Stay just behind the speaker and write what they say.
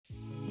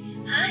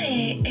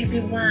Hey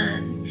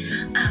everyone,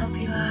 I hope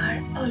you are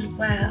all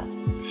well.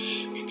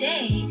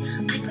 Today,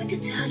 I'm going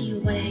to tell you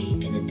what I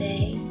eat in a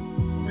day.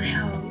 My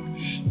hope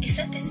is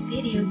that this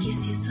video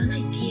gives you some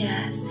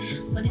ideas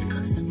when it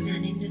comes to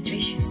planning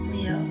nutritious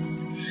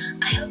meals.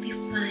 I hope you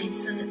find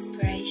some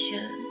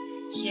inspiration.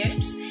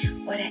 Here's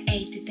what I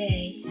ate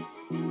today.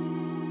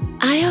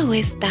 I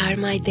always start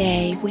my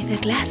day with a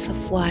glass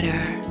of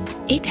water.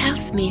 It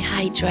helps me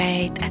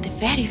hydrate at the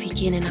very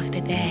beginning of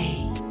the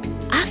day.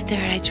 After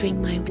I drink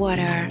my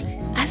water,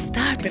 I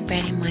start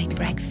preparing my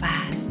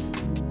breakfast.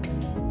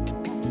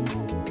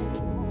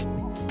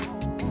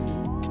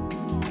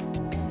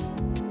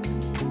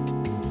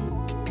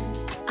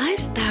 I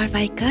start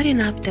by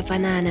cutting up the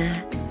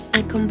banana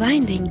and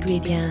combine the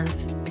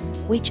ingredients,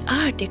 which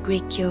are the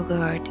Greek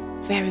yogurt,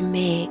 berry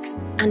mix,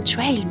 and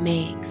trail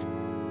mix.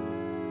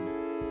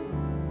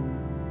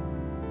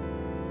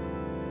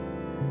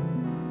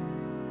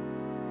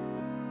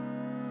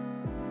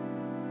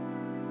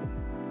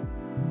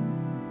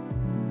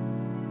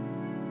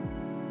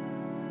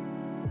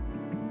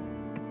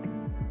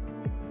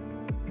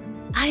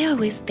 I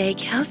always take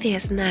healthy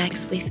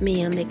snacks with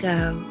me on the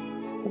go.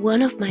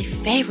 One of my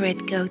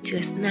favorite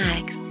go-to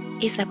snacks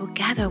is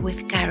avocado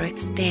with carrot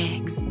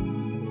sticks.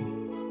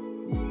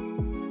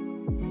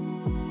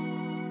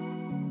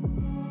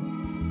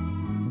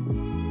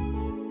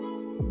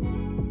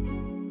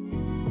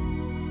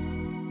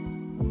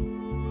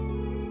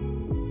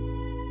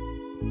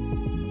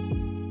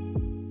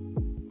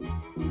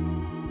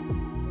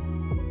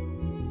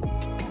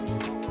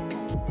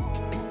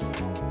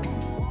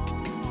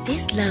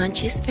 This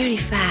lunch is very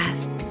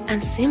fast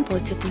and simple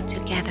to put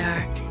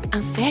together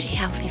and very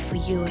healthy for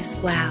you as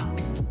well.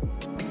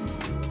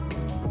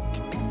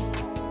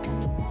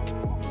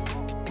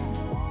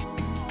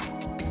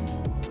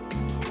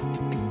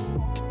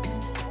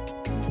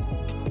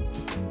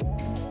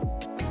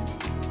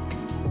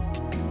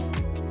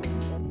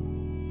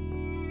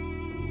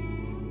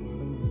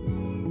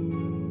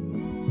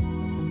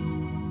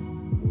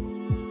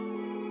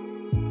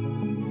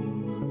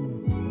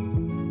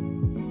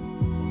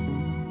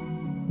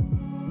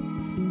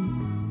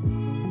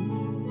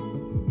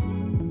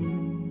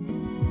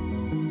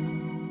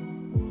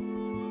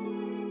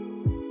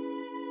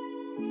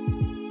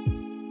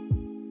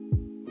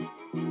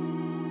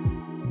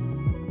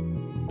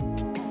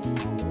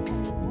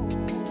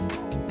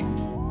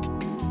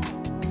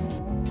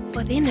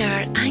 For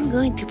dinner, I'm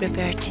going to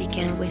prepare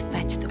chicken with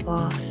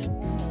vegetables.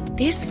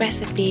 This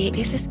recipe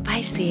is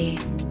spicy.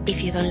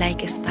 If you don't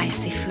like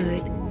spicy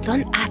food,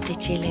 don't add the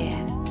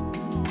chilies.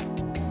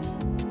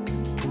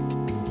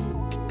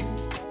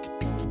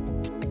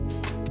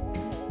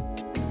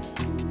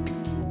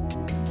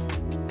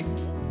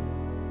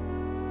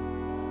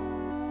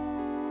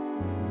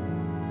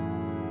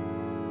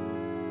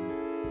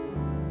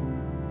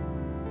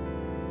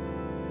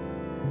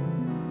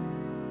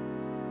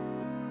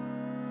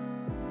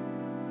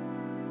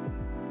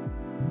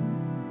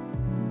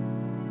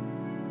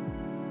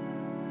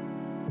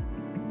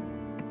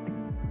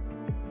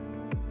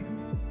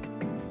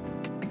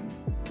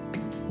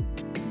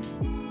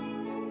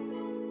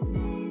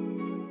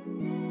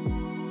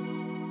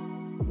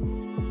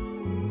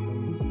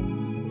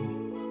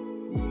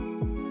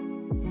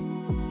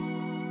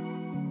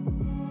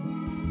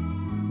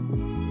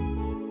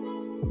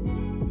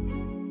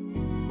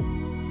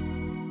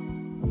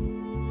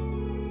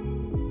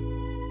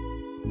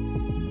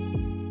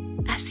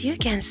 As you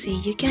can see,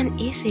 you can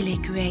easily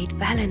create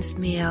balanced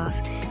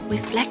meals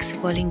with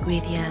flexible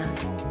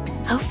ingredients.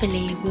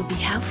 Hopefully, it will be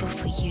helpful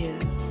for you.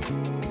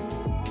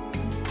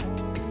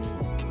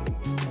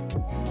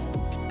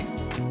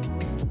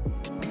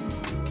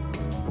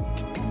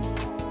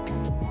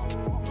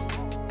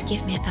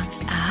 Give me a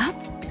thumbs up,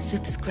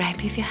 subscribe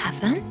if you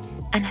haven't,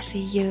 and I'll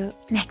see you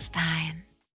next time.